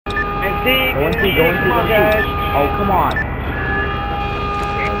C, Go in C, go in C, come on, guys. Oh, come on.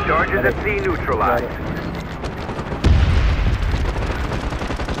 Charges at C neutralized.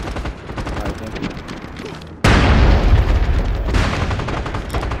 Alright, thank you.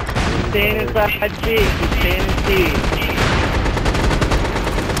 Staying inside C, keep staying in C.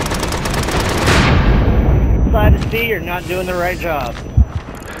 Inside of C, you're not doing the right job.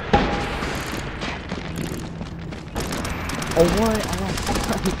 Oh, what? I don't...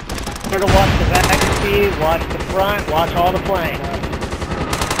 Sort of watch the back of C, watch the front, watch all the flanks.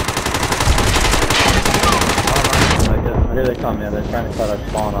 Here they come, man. They're trying to cut our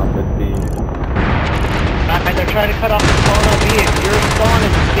spawn off this B. They're trying to cut off the spawn on B. If your spawn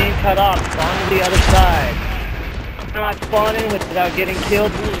is being cut off, spawn to the other side. If you're not spawning without getting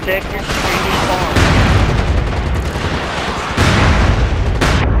killed, stick your spawn.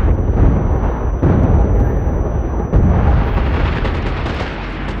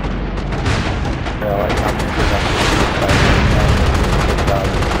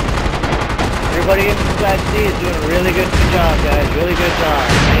 Everybody inside C is doing a really good job, guys. Really good job.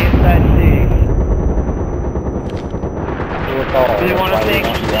 Stay inside C. Really want to thank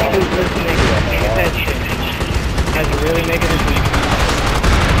who's listening, paying attention. You guys are really making this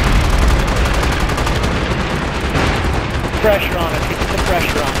pressure on it. Keep the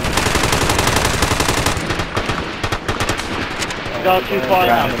pressure on it. Go too far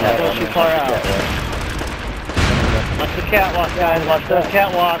out. Go too far out. Watch the catwalk, guys. Watch the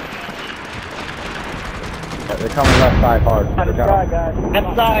catwalk. They're coming left side hard.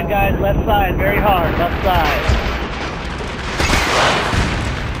 Left side, guys. Left side. Very hard. Left side.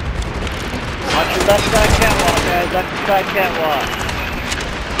 Watch your left side catwalk, guys. Left side catwalk.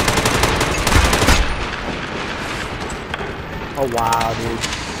 Oh, wow, dude.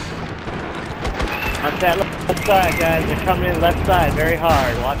 Watch that left side, guys. They're coming in left side. Very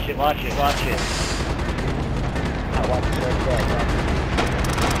hard. Watch it. Watch it. Watch it. I watch it right there,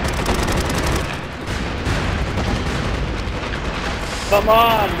 Come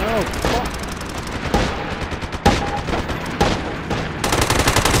on, no.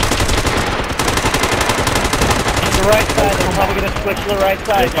 The right side, they're probably going to switch to the right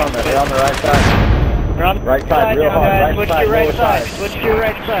side. They're on the right side. They're on the right side, real hard. Right switch side, to your right lower side. side. Switch to your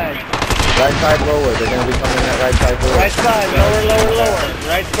right side. Right side lower. They're going to be coming in at right side lower. Right side, lower, lower, lower.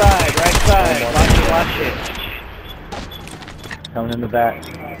 Right side, right side. Watch it, watch it. Coming in the back.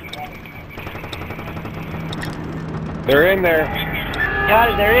 They're in there.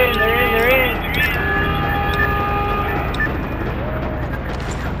 Got it, they're in, they're in, they're in.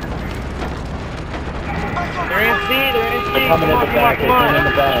 They're in C, they're in C. They're coming in the back. They're coming in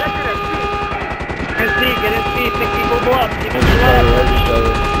the back. Get in C, get in C. Pick people up, pick people up.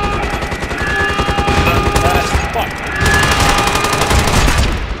 Fuck.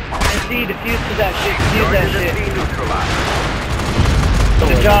 In C, defuse to that shit, defuse that shit.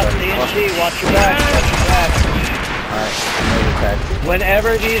 Good job, stay in C. Watch your back, watch your back.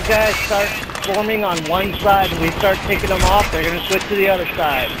 Whenever these guys start forming on one side and we start picking them off, they're going to switch to the other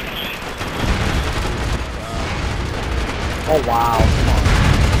side. Oh, wow. Come on.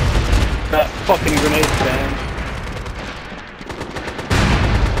 That fucking grenade stand.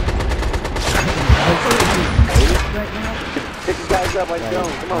 Pick the guys up like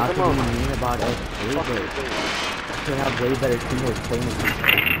Jones. Come on, come on. Not to be mean about us, but they have way better teamwork playing with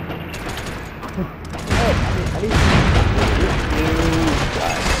each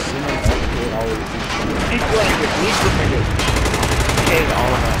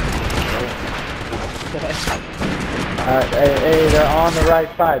Hey, they're on the right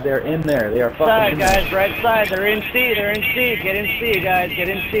side. They're in there. They are fucking Side, in guys, there. right side. They're in C. They're in C. Get in C, guys. Get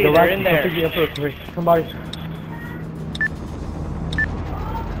in C. They're in there. Somebody.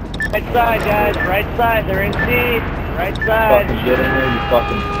 Right side, guys. Right side. They're in C. Right side. Fucking get in there. You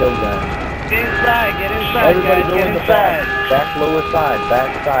fucking kill them. Get inside. Get inside, Everybody guys. go Get in the inside. back lower side, back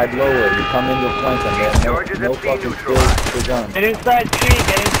side lower. You come in, you'll flank them. They have no fucking skills to gun. Get inside C.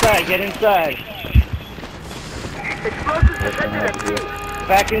 Get inside. Get inside.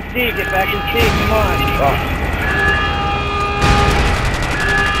 Back in C. Get back in C. Come on.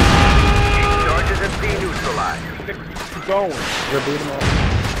 Charges at C neutralized. Keep going. You're beating them up.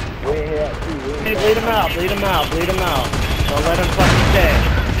 Way ahead. Hey, bleed them out. Bleed them out. Bleed them out. Don't let them fucking stay.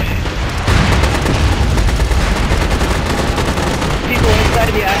 People inside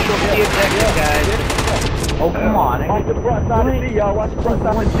of the actual C objective, guys. Oh, come on. Watch the front side of C, y'all. Watch the front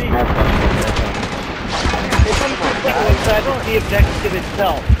side of C. People inside the C objective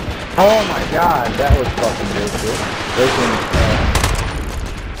itself. Oh my god, that was fucking bullshit. They can,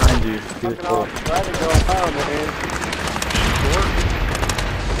 find you. Try to go pound it, man.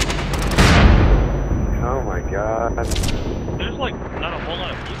 God. There's like not a whole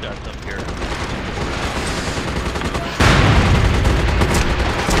lot of blue dots up here.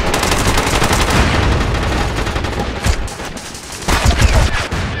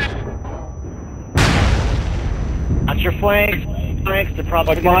 Watch your flanks. They're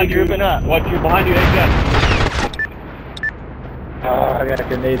probably going to be grouping up. Watch you behind you, hey, I got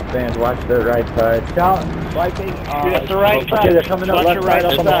grenade stands. Watch the right side. Scout, swiping. That's the right side. Okay, they're coming up Watch left your right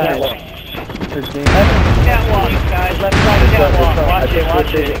side. side. His name. Catwalk, guys. Left side catwalk. Watch it,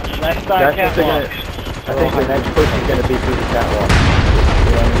 watch it. Left side catwalk. I think the next push is going to be through the catwalk.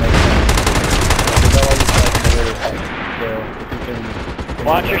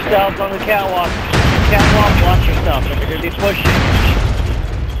 Watch yourselves on the catwalk. Catwalk, watch yourself. They're going to be pushing.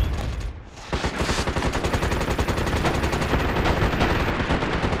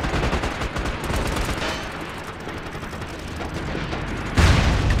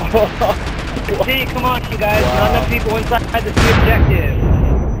 See, come on, you guys. Not enough people inside the C objective.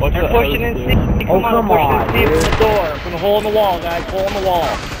 They're pushing in C. Come on, pushing in C from the door. From the hole in the wall, guys. Hole in the wall.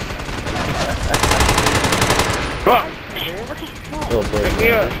 Little break. Right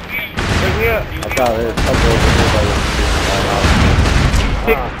here. Right here. I thought there was a couple over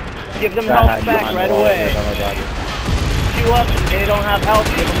here. Give them help back right away. You up, they don't have help,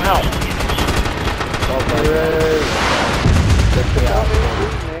 give them help.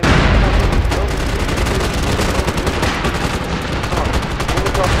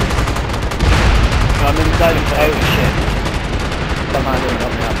 I'm inside the house, shit. Somehow didn't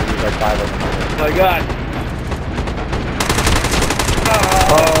help me out because there's like 5 of them. Oh my god.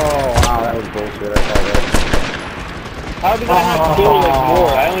 Oh, wow, that was bullshit. I saw that. How did I not kill like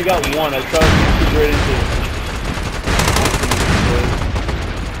more? I only got one. I tried to shoot right into it.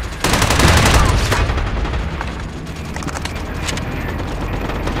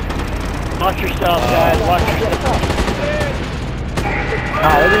 Watch yourself, guys. Watch yourself.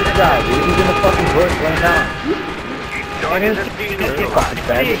 Nah, look at this guy, dude. He's in the fucking bush right now.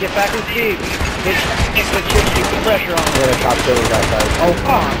 Get back in speed. Keep the pressure on him. Yeah, the top killer guy, guys. Oh,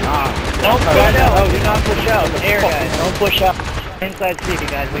 come on. Don't push out. Do not push out. Air, guys. Don't push out. Inside C,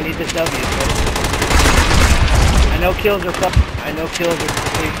 guys. We need this W. I know kills are tough. I know kills are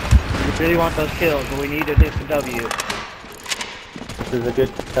tough. We really want those kills, but we need to hit the W. This is a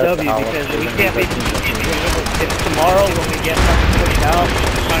good W, because we can't be... If tomorrow, when we get fucking pushed out,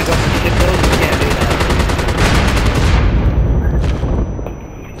 trying to go for shit kills, we can't do that.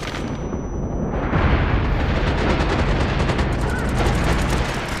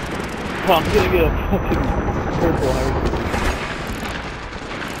 I'm gonna get a fucking purple heart.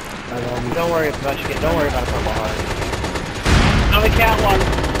 Don't worry about it. Don't worry about a purple heart. On the catwalk.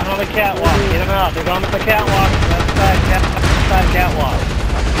 On the catwalk. Get them out. They're going to the catwalk. Left side catwalk.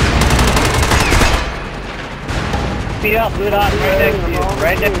 Speed up, blue dot, right next to you.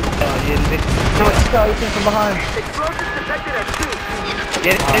 Right next to you. No, it's from behind. Explosions detected at 2.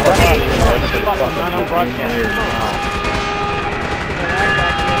 Get it in the fucking broadcast.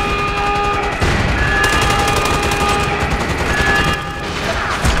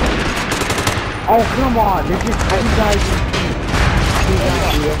 Oh, come on. This is you guys.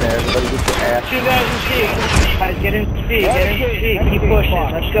 Everybody get your ass. You guys in C. Guys, get in C. Get in C. Keep pushing.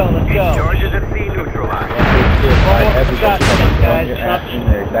 Let's go. Let's go. Charges at C neutralized. Everybody get your ass in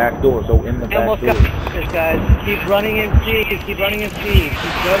there. Back door. Go in the back Almost door. got this, guys. Keep running in C. Keep running in C.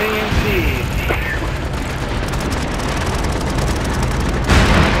 Keep running in C.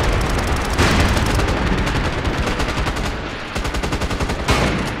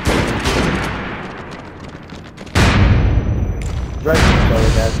 Right each other,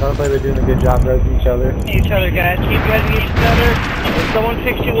 guys. Sounds like they're doing a good job resing each other. Each other, guys. Keep resing each other. If someone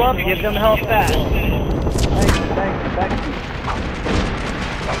picks you up, give them help fast.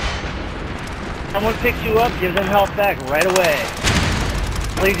 Someone picks you up, give them help back right away.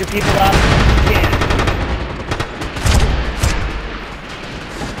 Lead your people out if you can.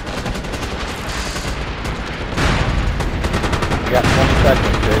 You got 20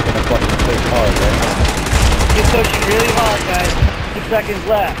 seconds. They're gonna fucking push hard right now. Keep pushing really hard, guys. 2 seconds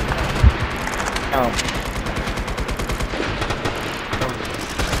left.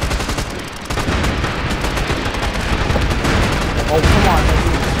 Oh, come on.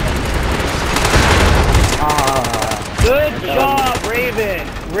 Good job, Raven.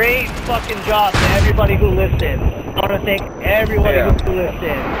 Great fucking job to everybody who listened. I want to thank everybody who listened.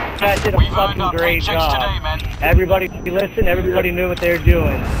 You guys did a fucking great job. Everybody who listened, everybody knew what they were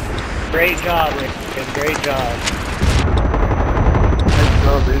doing. Great job, Raven. Great job.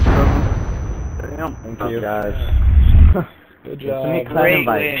 Damn. Thank you, guys. Good job. Great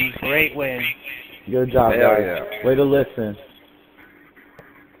win. Great win. Good job, Hell guys. yeah. Way to listen.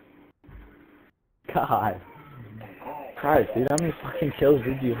 God. Christ, dude, how many fucking kills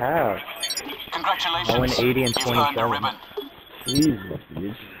did you have? Congratulations. I went 80 and You've earned a 27. ribbon. Jesus,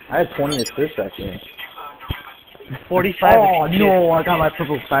 dude. I had 20 assists that game. 45. Oh, no, I got my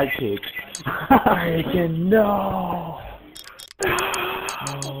purple sidekick. Freaking no.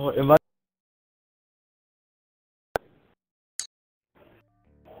 Oh, am I...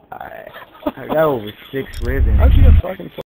 I got over 6 ribbons. How'd you get fucking